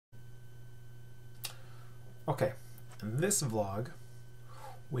Okay, in this vlog,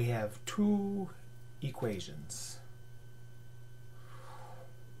 we have two equations.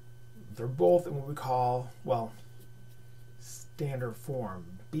 They're both in what we call, well, standard form.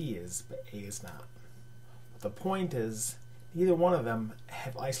 B is, but A is not. But the point is, neither one of them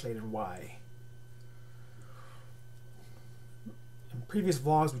have isolated y. In previous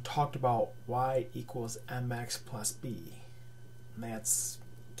vlogs, we talked about y equals mx plus b. And that's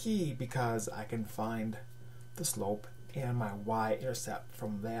key because I can find the slope and my y-intercept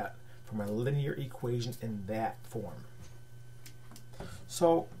from a linear equation in that form.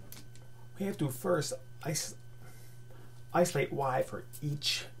 So we have to first isolate y for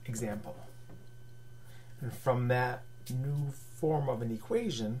each example. And from that new form of an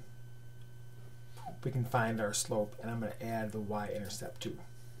equation, we can find our slope, and I'm going to add the y-intercept too.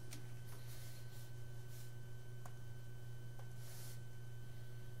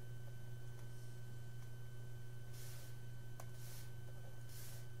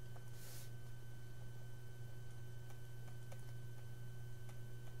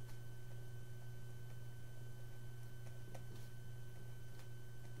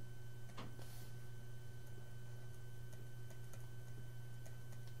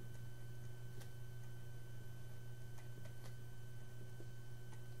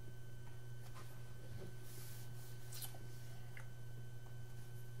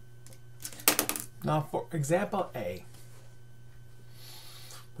 Now for example A,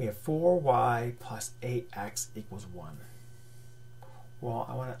 we have 4y plus 8x equals 1. Well,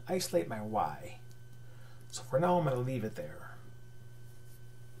 I want to isolate my y. So for now I'm going to leave it there.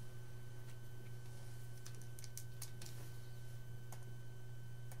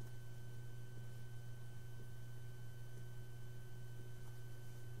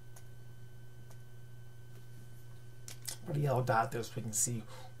 Put a yellow dot there so we can see.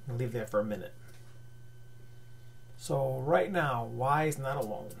 We'll leave that for a minute. So right now, y is not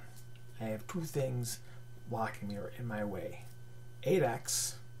alone. I have two things blocking me or in my way.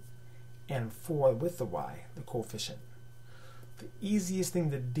 8x and 4 with the y, the coefficient. The easiest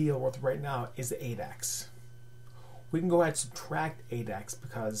thing to deal with right now is 8x. We can go ahead and subtract 8x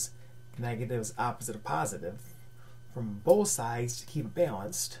because negative is opposite of positive from both sides to keep it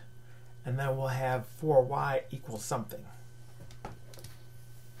balanced, and then we'll have 4y equals something.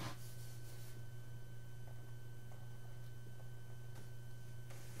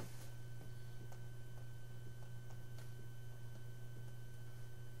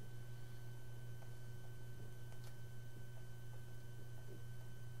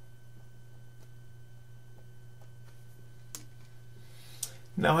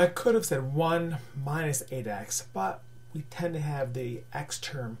 Now I could have said 1 minus 8x, but we tend to have the x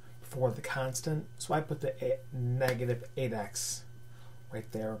term before the constant, so I put the negative 8x right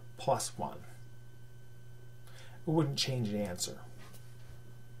there plus 1. It wouldn't change the answer.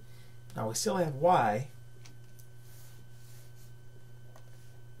 Now we still have y.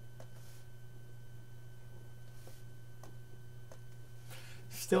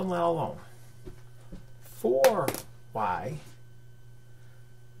 Still not alone. 4y.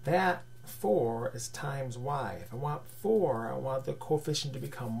 That 4 is times y. If I want 4, I want the coefficient to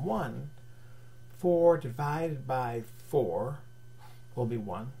become 1. 4 divided by 4 will be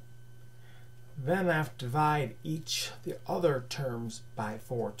 1. Then I have to divide each of the other terms by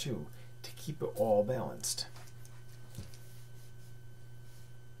 4 too to keep it all balanced.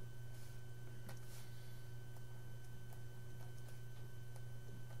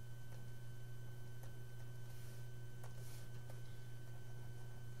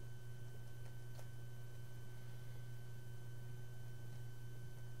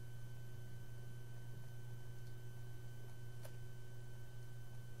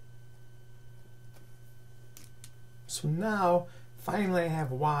 So now, finally I have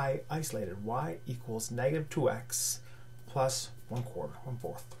y isolated. Y equals negative 2x plus 1/4.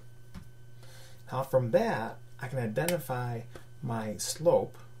 Now from that, I can identify my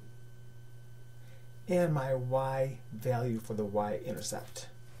slope and my y value for the y-intercept.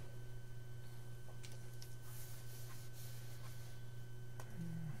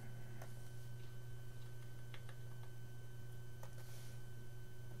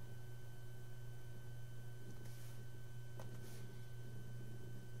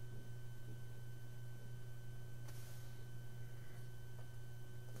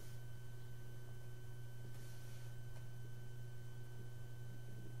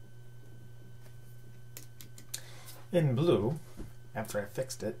 In blue, after I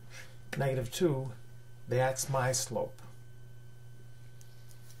fixed it, negative 2, that's my slope.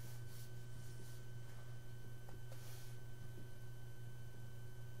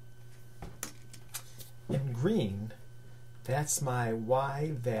 In green, that's my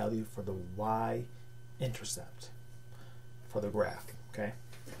y value for the y-intercept for the graph, okay?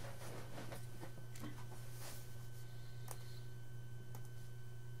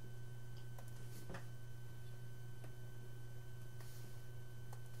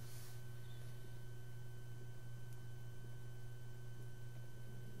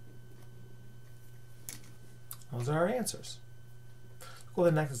 Those are our answers. Go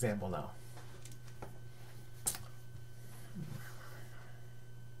to the next example now.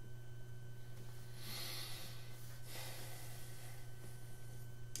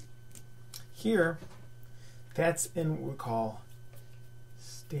 Here, that's in what we call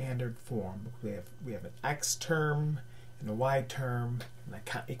standard form. We have an x term and a y term and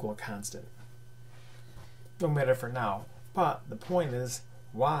equal a constant. No matter for now, but the point is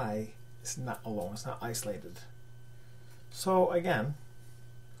y is not alone, it's not isolated. So again,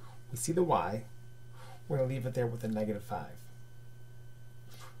 we see the y, we're going to leave it there with a -5.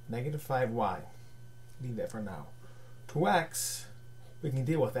 -5y, leave that for now. 2x, we can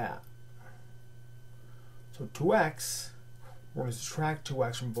deal with that. So 2x, we're going to subtract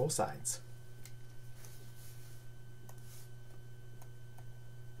 2x from both sides.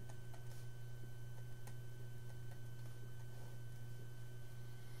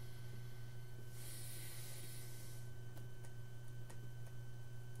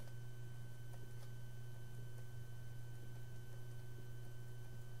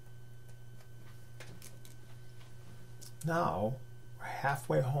 Now, we're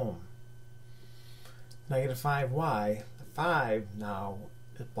halfway home. -5y, the 5 now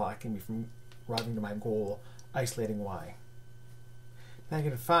is blocking me from arriving to my goal, isolating y.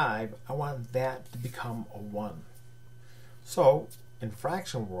 -5, I want that to become a 1. So, in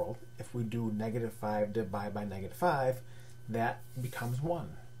fraction world, if we do -5 divided by -5, that becomes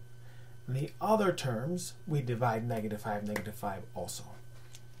 1. In the other terms, we divide -5 also.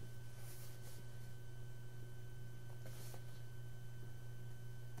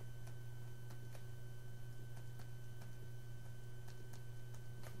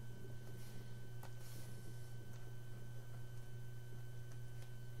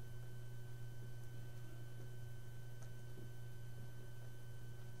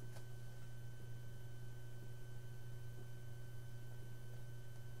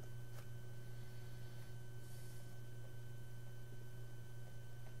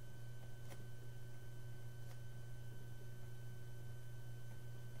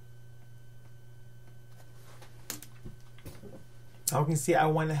 Now we can see I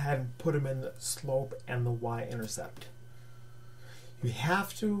went ahead and put them in the slope and the y-intercept. You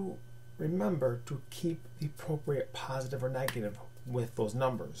have to remember to keep the appropriate positive or negative with those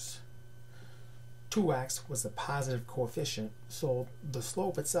numbers. 2x was a positive coefficient, so the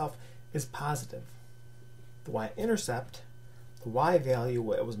slope itself is positive. The y-intercept, the y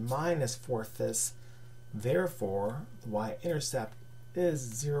value, it was -4/5, therefore the y-intercept is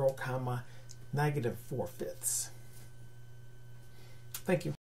 0, -4/5. Thank you.